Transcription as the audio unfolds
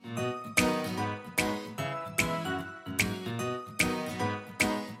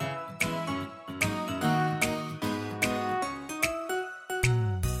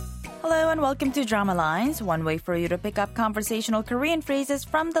and welcome to Drama Lines, one way for you to pick up conversational Korean phrases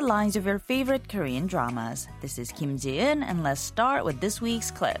from the lines of your favorite Korean dramas. This is Kim Ji-eun, and let's start with this week's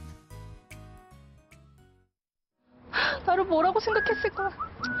clip. 나를 뭐라고 생각했을까?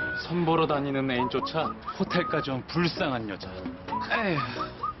 선 보러 다니는 애인조차 호텔까지 온 불쌍한 여자. 에휴,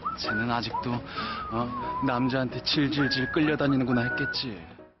 쟤는 아직도 남자한테 질질질 끌려다니는구나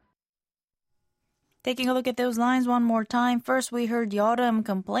했겠지. Taking a look at those lines one more time. First, we heard Yeoreum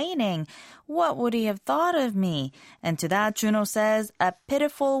complaining. What would he have thought of me? And to that, Juno says, a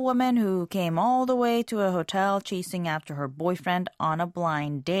pitiful woman who came all the way to a hotel chasing after her boyfriend on a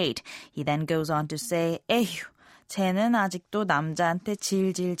blind date. He then goes on to say, 에휴, 쟤는 아직도 남자한테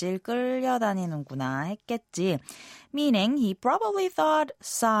질질질 끌려다니는구나 했겠지. Meaning, he probably thought,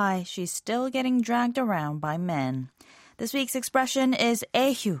 sigh, she's still getting dragged around by men. This week's expression is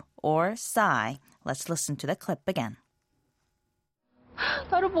에휴, or sigh. Let's listen to the clip again.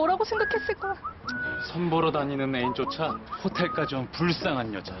 나를 뭐라고 생각했을까? 선 보러 다니는 애인조차 호텔까지 온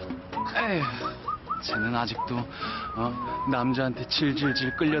불쌍한 여자. 에휴, 쟤는 아직도 남자한테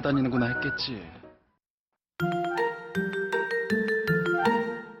질질질 끌려다니는구나 했겠지.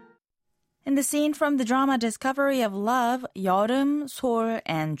 In the scene from the drama Discovery of Love, Yeoreum, Sol,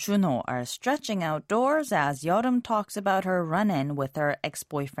 and Juno are stretching outdoors as Yeoreum talks about her run-in with her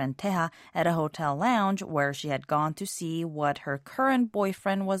ex-boyfriend Taeha at a hotel lounge where she had gone to see what her current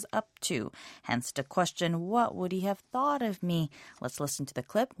boyfriend was up to. Hence the question, what would he have thought of me? Let's listen to the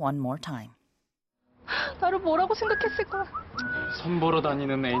clip one more time. 나를 뭐라고 생각했을까? 선 보러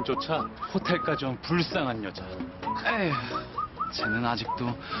다니는 애인조차 호텔까지 온 불쌍한 여자. 에휴, 쟤는 아직도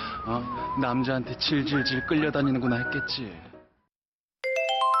남자한테 질질질 끌려다니는구나 했겠지.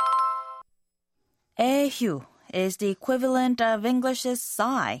 에휴 is the equivalent of English's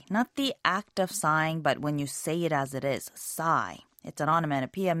sigh, not the act of sighing, but when you say it as it is, sigh. It's an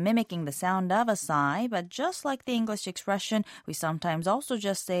onomatopoeia mimicking the sound of a sigh, but just like the English expression, we sometimes also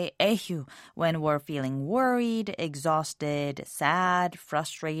just say 에휴 when we're feeling worried, exhausted, sad,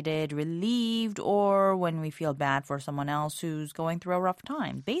 frustrated, relieved, or when we feel bad for someone else who's going through a rough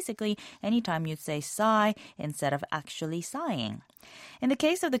time. Basically, anytime you'd say sigh instead of actually sighing. In the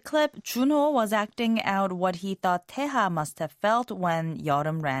case of the clip, Junho was acting out what he thought Taeha must have felt when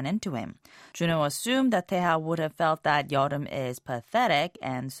Yeoreum ran into him. Junho assumed that Taeha would have felt that Yeoreum is pathetic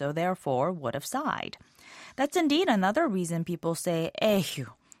and so therefore would have sighed. That's indeed another reason people say 에휴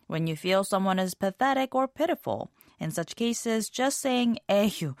when you feel someone is pathetic or pitiful. In such cases, just saying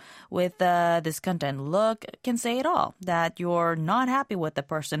에휴 with this content look can say it all, that you're not happy with the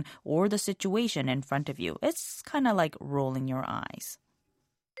person or the situation in front of you. It's kind of like rolling your eyes.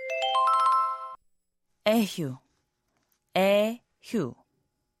 에휴, 에휴,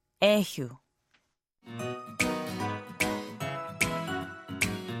 에휴.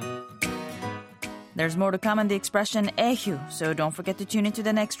 There's more to come in the expression 에휴, so don't forget to tune into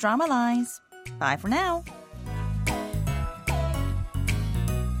the next Drama Lines. Bye for now.